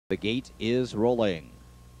The gate is rolling.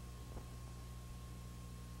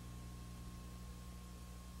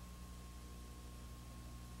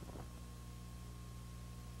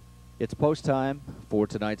 It's post time for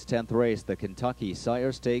tonight's 10th race, the Kentucky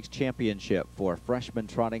Sire Stakes Championship for freshman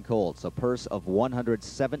trotting colts. A purse of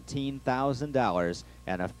 $117,000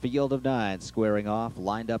 and a field of 9 squaring off,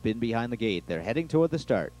 lined up in behind the gate. They're heading toward the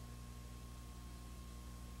start.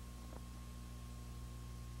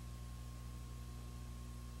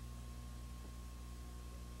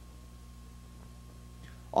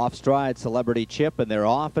 Off stride, Celebrity Chip, and they're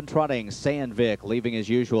off and trotting. Sandvik leaving as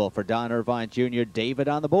usual for Don Irvine Jr. David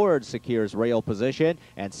on the board secures rail position,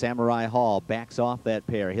 and Samurai Hall backs off that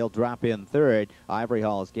pair. He'll drop in third. Ivory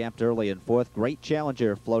Hall is gapped early in fourth. Great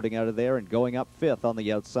Challenger floating out of there and going up fifth on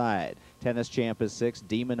the outside. Tennis Champ is sixth.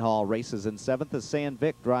 Demon Hall races in seventh as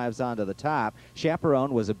Sandvik drives onto the top.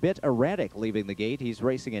 Chaperone was a bit erratic leaving the gate. He's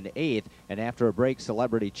racing in eighth, and after a break,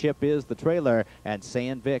 Celebrity Chip is the trailer, and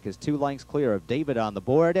Sandvik is 2 lengths clear of David on the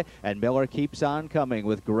board, and Miller keeps on coming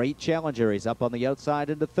with Great Challenger. He's up on the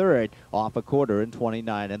outside into third, off a quarter in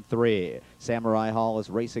 29 3. Samurai Hall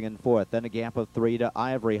is racing in fourth, then a gap of 3 to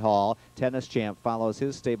Ivory Hall. Tennis Champ follows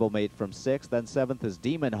his stablemate from sixth, then seventh is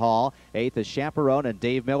Demon Hall. Eighth is Chaperone, and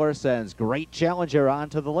Dave Miller sends Great Challenger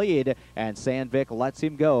onto the lead, and Sandvik lets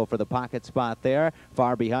him go for the pocket spot there.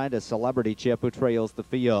 Far behind is Celebrity Chip, who trails the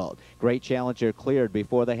field. Great Challenger cleared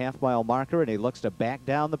before the half-mile marker, and he looks to back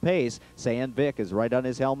down the pace. Sandvik is right on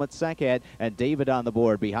his helmet second, and David on the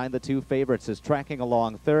board behind the 2 favorites is tracking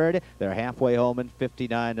along third. They're halfway home in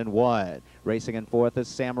 59 1. Racing in fourth is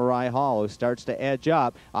Samurai Hall, who starts to edge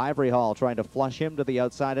up. Ivory Hall trying to flush him to the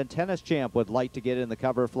outside, and Tennis Champ would like to get in the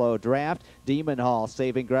cover flow draft. Demon Hall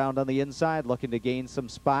saving ground on the inside, looking to gain some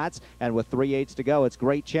spots, and with 3/8 to go, it's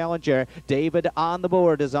Great Challenger. David on the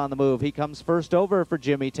board is on the move. He comes first over for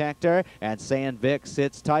Jimmy Tector, and Sandvik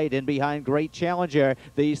sits tight in behind Great Challenger.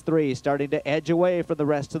 These 3 starting to edge away from the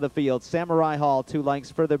rest of the field. Samurai Hall 2 lengths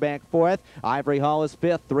further back fourth. Ivory Hall is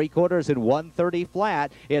fifth, 3/4 in 130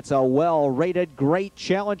 flat. It's a well-rated Great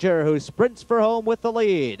Challenger who sprints for home with the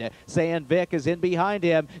lead. Sandvik is in behind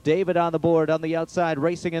him. David on the board on the outside,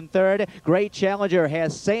 racing in third. Great Challenger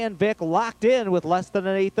has Sandvik locked in with less than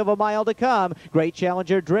 1/8 of a mile to come. Great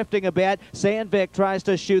Challenger drifting a bit. Sandvik tries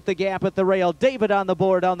to shoot the gap at the rail. David on the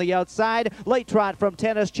board on the outside. Late trot from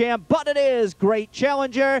Tennis Champ, but it is Great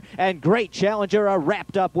Challenger, and Great Challenger a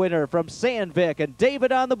wrapped-up winner from Sandvik, and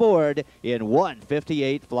David on the board in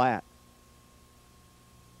 1:58 flat.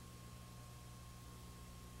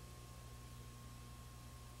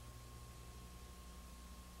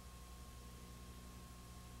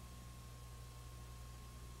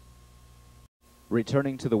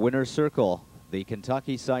 Returning to the winner's circle, the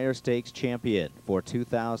Kentucky Sire Stakes champion for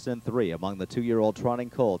 2003 among the 2-year-old trotting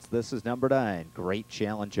colts. This is number 9, Great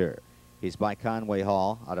Challenger. He's by Conway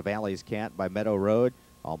Hall, out of Alley's Cat by Meadow Road,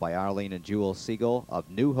 all by Arlene and Jewel Siegel of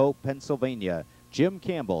New Hope, Pennsylvania. Jim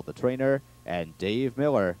Campbell, the trainer, and Dave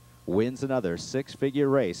Miller wins another 6-figure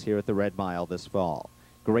race here at the Red Mile this fall.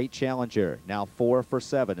 Great Challenger, now 4 for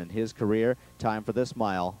 7 in his career. Time for this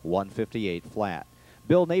mile, 1:58 flat.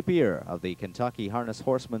 Bill Napier of the Kentucky Harness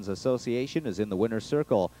Horsemen's Association is in the winner's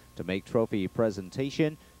circle to make trophy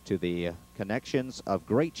presentation to the connections of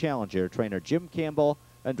Great Challenger trainer Jim Campbell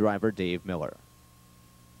and driver Dave Miller.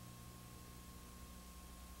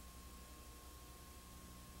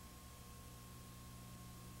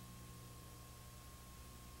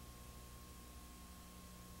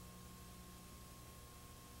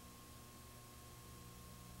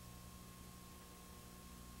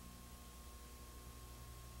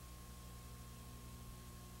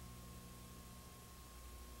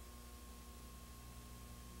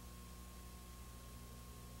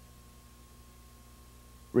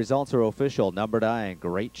 Results are official. Number 9,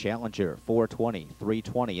 Great Challenger, 4:20,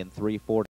 3:20, and 3:40.